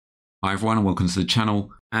Hi everyone and welcome to the channel,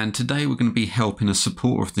 and today we're going to be helping a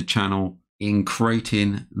supporter of the channel in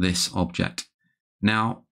creating this object.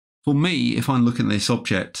 Now for me, if I'm looking at this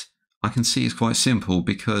object, I can see it's quite simple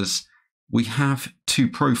because we have two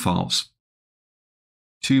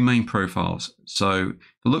main profiles. So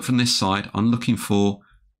if I look from this side, I'm looking for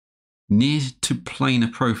near to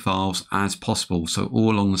planar profiles as possible, so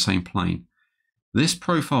all along the same plane. This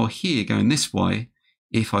profile here going this way,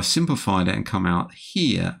 if I simplified it and come out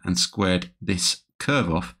here and squared this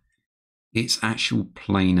curve off, it's actual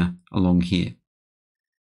planar along here.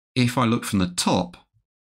 If I look from the top,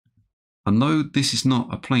 and though this is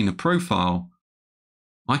not a planar profile,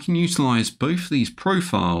 I can utilize both of these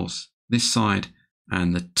profiles, this side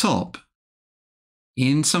and the top,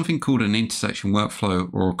 in something called an intersection workflow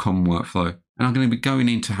or a common workflow. And I'm going to be going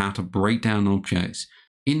into how to break down objects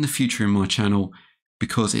in the future in my channel,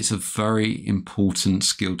 because it's a very important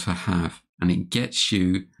skill to have and it gets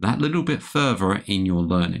you that little bit further in your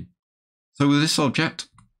learning. So with this object,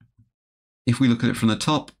 if we look at it from the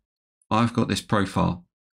top, I've got this profile.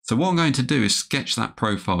 So what I'm going to do is sketch that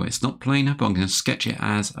profile. It's not planar, but I'm going to sketch it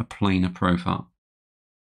as a planar profile.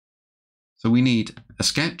 So we need a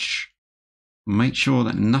sketch, make sure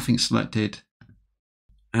that nothing's selected,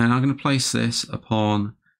 and I'm going to place this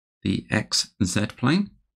upon the XZ plane.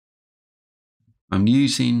 I'm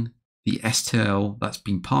using the STL that's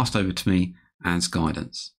been passed over to me as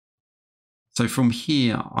guidance. So from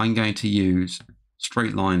here, I'm going to use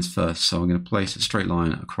straight lines first. So I'm going to place a straight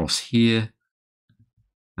line across here.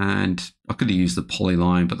 And I could have used the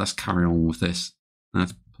polyline, but let's carry on with this.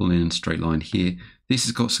 Let's pull in a straight line here. This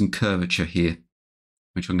has got some curvature here,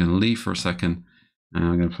 which I'm going to leave for a second. And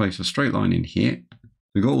I'm going to place a straight line in here.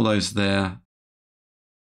 We've got all those there.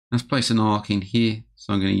 Let's place an arc in here.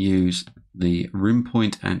 So I'm going to use the rim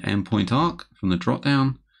point and end point arc from the drop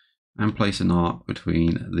down and place an arc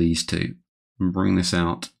between these two and bring this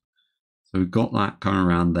out. So we've got that going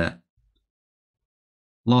around there.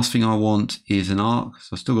 Last thing I want is an arc.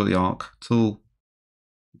 So I've still got the arc tool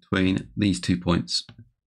between these 2 points.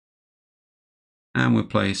 And we'll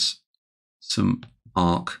place some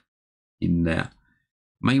arc in there.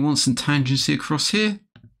 May want some tangency across here.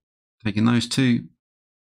 Taking those two,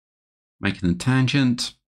 making a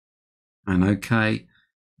tangent. And OK,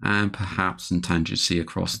 and perhaps some tangency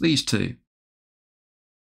across these two.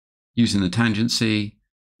 Using the tangency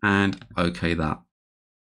and OK that.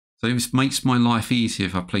 So this makes my life easier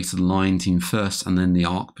if I place the lines in first and then the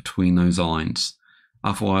arc between those lines.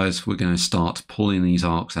 Otherwise, we're going to start pulling these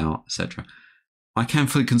arcs out, etc. I can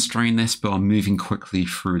fully constrain this, but I'm moving quickly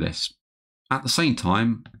through this. At the same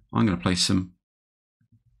time, I'm going to place some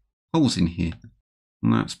holes in here.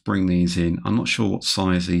 And let's bring these in. I'm not sure what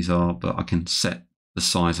size these are, but I can set the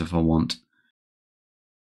size if I want.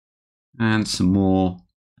 And some more.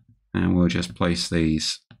 And we'll just place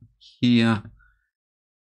these here.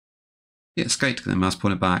 Hit escape to the mouse,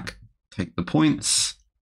 point it back. Take the points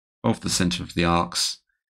of the center of the arcs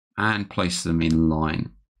and place them in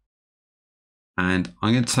line. And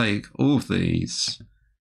I'm going to take all of these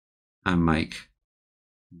and make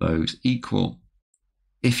those equal.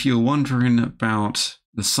 If you're wondering about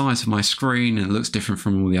the size of my screen and it looks different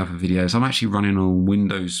from all the other videos, I'm actually running on a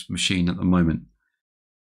Windows machine at the moment.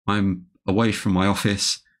 I'm away from my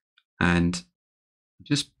office and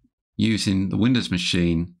just using the Windows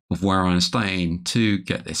machine of where I'm staying to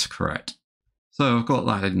get this correct. So I've got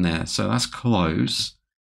that in there. So that's close.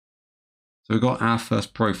 So we've got our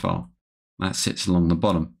first profile that sits along the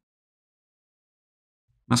bottom.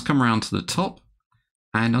 Let's come around to the top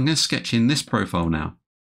and I'm going to sketch in this profile now.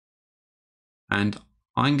 And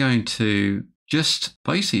I'm going to just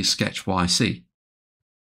basically sketch what I see.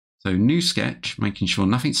 So new sketch, making sure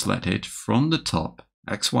nothing's selected from the top,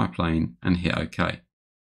 XY plane, and hit OK.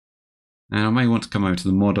 And I may want to come over to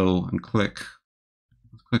the model and click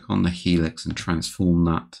on the helix and transform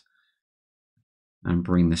that and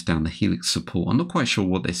bring this down, the helix support. I'm not quite sure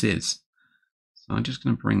what this is. So I'm just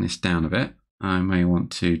going to bring this down a bit. I may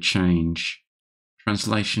want to change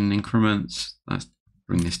translation increments. Let's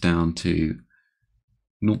bring this down to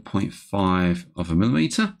 0.5 of a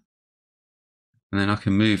millimeter. And then I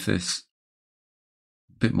can move this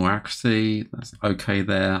a bit more accuracy. That's OK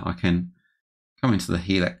there. I can come into the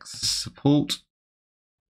helix support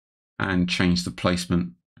and change the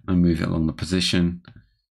placement and move it along the position.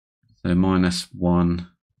 So minus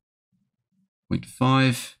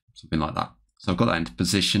 1.5, something like that. So I've got that into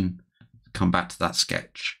position. Come back to that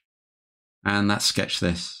sketch. And let's sketch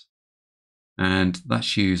this. And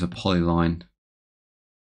let's use a polyline.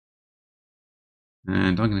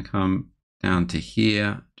 And I'm going to come down to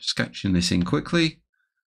here, just sketching this in quickly,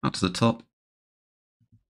 up to the top.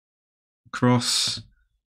 across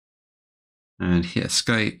and hit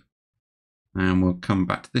escape. And we'll come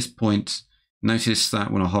back to this point. Notice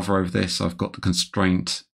that when I hover over this, I've got the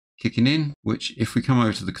constraint kicking in, which if we come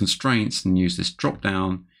over to the constraints and use this drop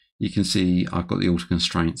down, you can see I've got the auto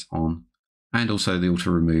constraints on and also the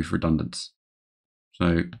auto remove redundants.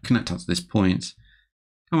 So connect up to this point,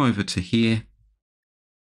 come over to here,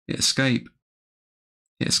 hit escape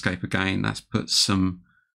again. That's put some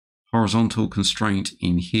horizontal constraint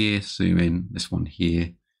in here, zoom in, this one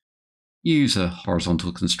here, use a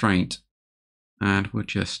horizontal constraint, and we'll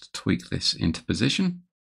just tweak this into position.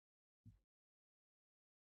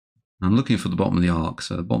 I'm looking for the bottom of the arc,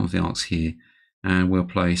 so the bottom of the arc's here, and we'll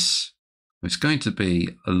place, it's going to be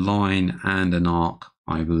a line and an arc,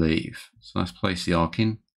 I believe. So let's place the arc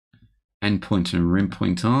in, endpoint and rim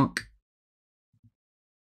point arc.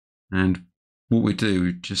 And what we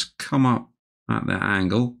do, just come up at that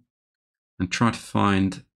angle and try to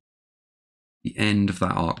find the end of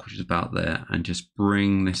that arc, which is about there, and just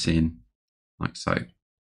bring this in like so.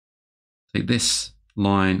 Take this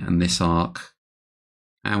line and this arc,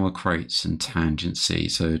 and we'll create some tangency.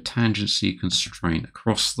 So tangency constraint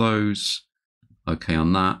across those, okay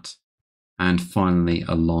on that. And finally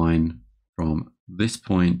a line from this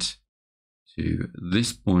point to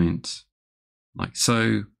this point, like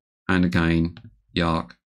so. And again, the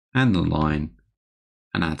arc and the line,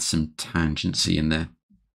 and add some tangency in there.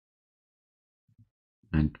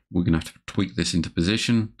 And we're going to have to tweak this into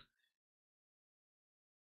position.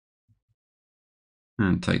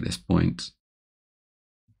 And take this point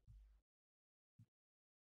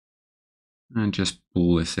and just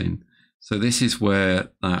pull this in. So this is where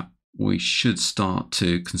we should start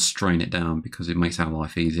to constrain it down because it makes our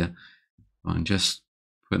life easier. And just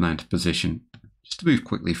put that into position just to move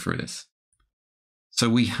quickly through this. So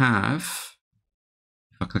we have,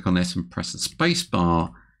 if I click on this and press the space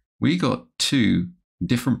bar, we got two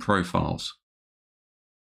different profiles.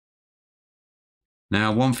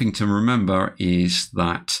 Now, one thing to remember is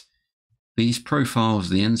that these profiles,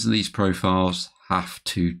 the ends of these profiles have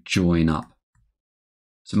to join up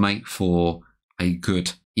to make for a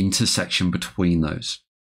good intersection between those.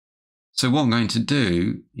 So what I'm going to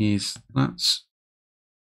do is let's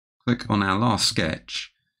click on our last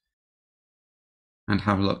sketch and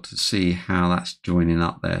have a look to see how that's joining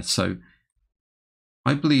up there. So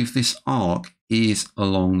I believe this arc is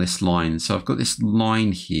along this line. So I've got this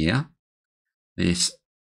line here, this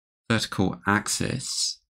vertical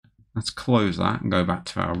axis. Let's close that and go back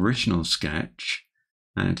to our original sketch.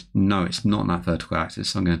 And no, it's not that vertical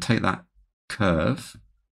axis. So I'm going to take that curve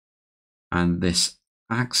and this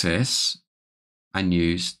axis and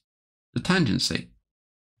use the tangency.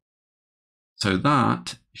 So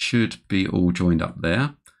that should be all joined up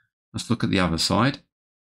there. Let's look at the other side.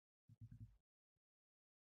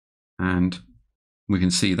 And we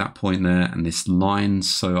can see that point there and this line.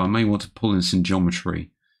 So I may want to pull in some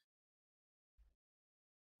geometry.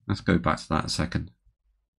 Let's go back to that a second.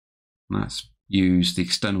 Let's use the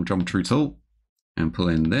external geometry tool and pull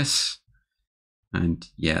in this. And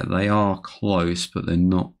yeah, they are close, but they're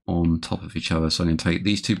not on top of each other. So I'm going to take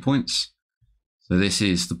these 2 points. So this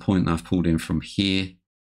is the point that I've pulled in from here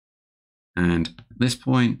and this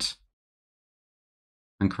point,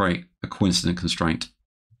 and create a coincident constraint.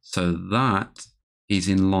 So that is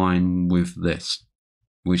in line with this,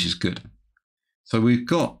 which is good. So we've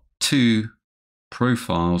got two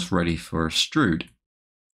profiles ready for extrude.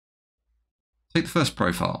 Take the first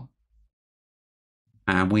profile,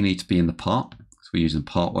 and we need to be in the part. We're using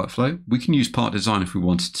part workflow. We can use part design if we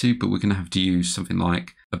wanted to, but we're going to have to use something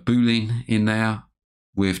like a boolean in there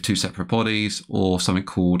with two separate bodies, or something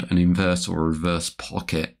called an inverse or reverse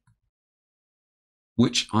pocket,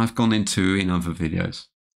 which I've gone into in other videos.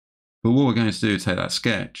 But what we're going to do is take that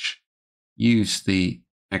sketch, use the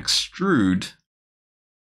extrude,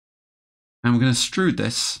 and we're going to extrude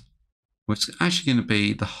this, which is actually going to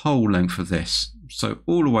be the whole length of this. So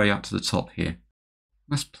all the way up to the top here.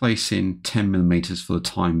 Let's place in 10mm for the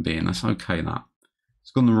time being. That's okay, that.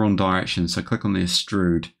 It's gone the wrong direction, so click on the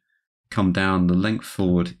extrude, come down, the length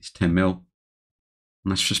forward is 10mm. And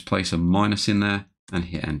let's just place a minus in there and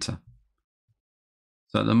hit enter.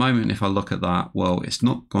 So at the moment, if I look at that, well, it's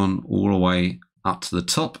not gone all the way up to the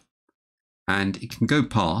top and it can go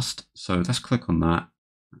past. So let's click on that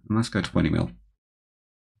and let's go 20mm.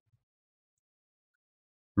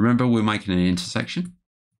 Remember, we're making an intersection.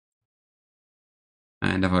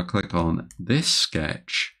 And if I click on this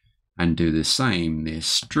sketch and do the same, the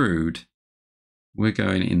extrude, we're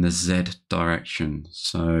going in the Z direction.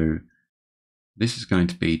 So this is going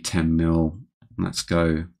to be 10mm. Let's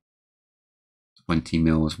go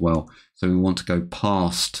 20mm as well. So we want to go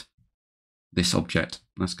past this object.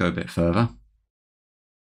 Let's go a bit further.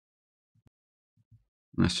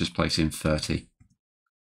 Let's just place in 30.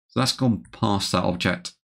 So that's gone past that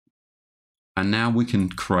object. And now we can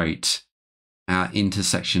create our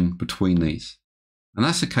intersection between these. And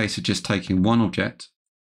that's a case of just taking one object,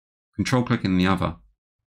 control clicking the other,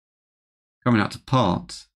 coming out to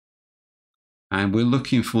part, and we're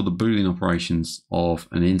looking for the Boolean operations of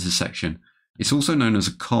an intersection. It's also known as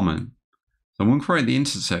a common. So when we create the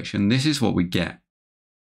intersection, this is what we get.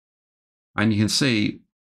 And you can see,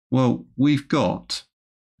 well, we've got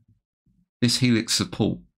this helix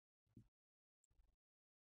support.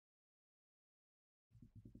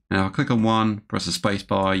 Now, if I click on one, press the space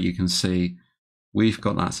bar, you can see we've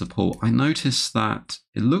got that support. I notice that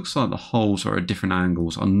it looks like the holes are at different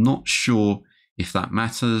angles. I'm not sure if that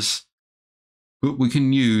matters, but we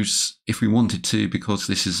can use, if we wanted to, because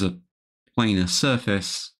this is a planar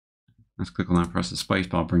surface. Let's click on that, press the space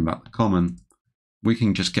bar, bring back the common. We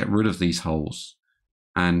can just get rid of these holes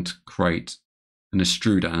and create an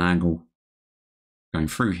extrude at an angle going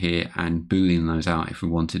through here and Boolean those out if we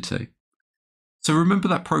wanted to. So remember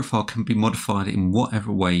that profile can be modified in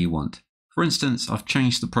whatever way you want. For instance, I've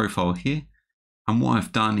changed the profile here, and what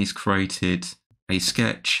I've done is created a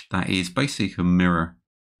sketch that is basically a mirror.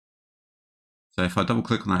 So if I double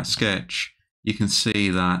click on that sketch, you can see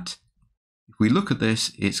that if we look at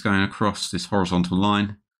this, it's going across this horizontal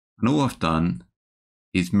line, and all I've done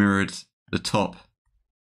is mirrored the top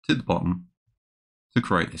to the bottom to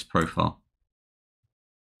create this profile.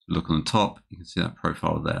 Look on the top, you can see that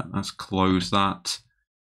profile there. Let's close that.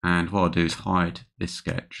 And what I'll do is hide this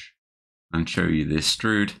sketch and show you the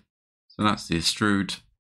extrude. So that's the extrude.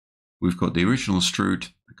 We've got the original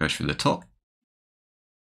extrude that goes through the top.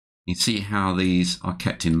 You can see how these are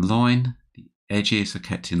kept in line. The edges are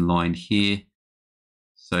kept in line here.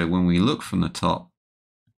 So when we look from the top,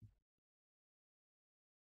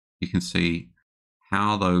 you can see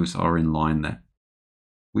how those are in line there.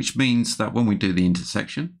 Which means that when we do the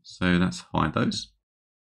intersection, so let's hide those,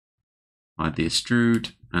 hide the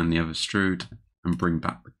extrude and the other extrude and bring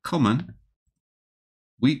back the common,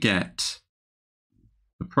 we get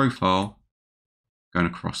the profile going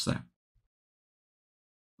across there.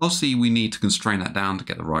 Obviously, we need to constrain that down to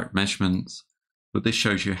get the right measurements, but this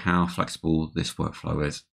shows you how flexible this workflow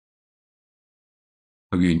is.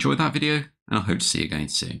 Hope you enjoyed that video, and I hope to see you again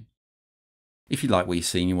soon. If you like what you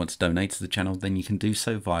see and you want to donate to the channel, then you can do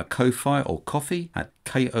so via Ko-Fi or Ko-Fi at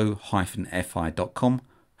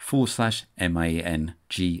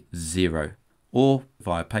ko-fi.com/MANG0 or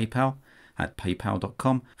via PayPal at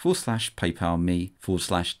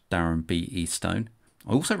paypal.com/paypalme/Darren B.E. Stone.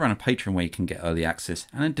 I also run a Patreon where you can get early access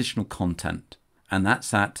and additional content, and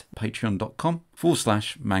that's at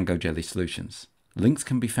patreon.com/Mango Jelly Solutions. Links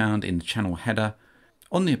can be found in the channel header,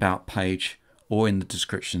 on the About page, or in the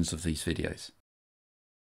descriptions of these videos.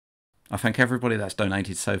 I thank everybody that's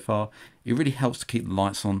donated so far. It really helps to keep the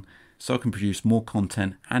lights on so I can produce more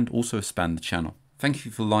content and also expand the channel. Thank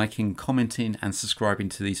you for liking, commenting and subscribing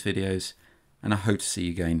to these videos, and I hope to see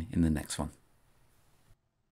you again in the next one.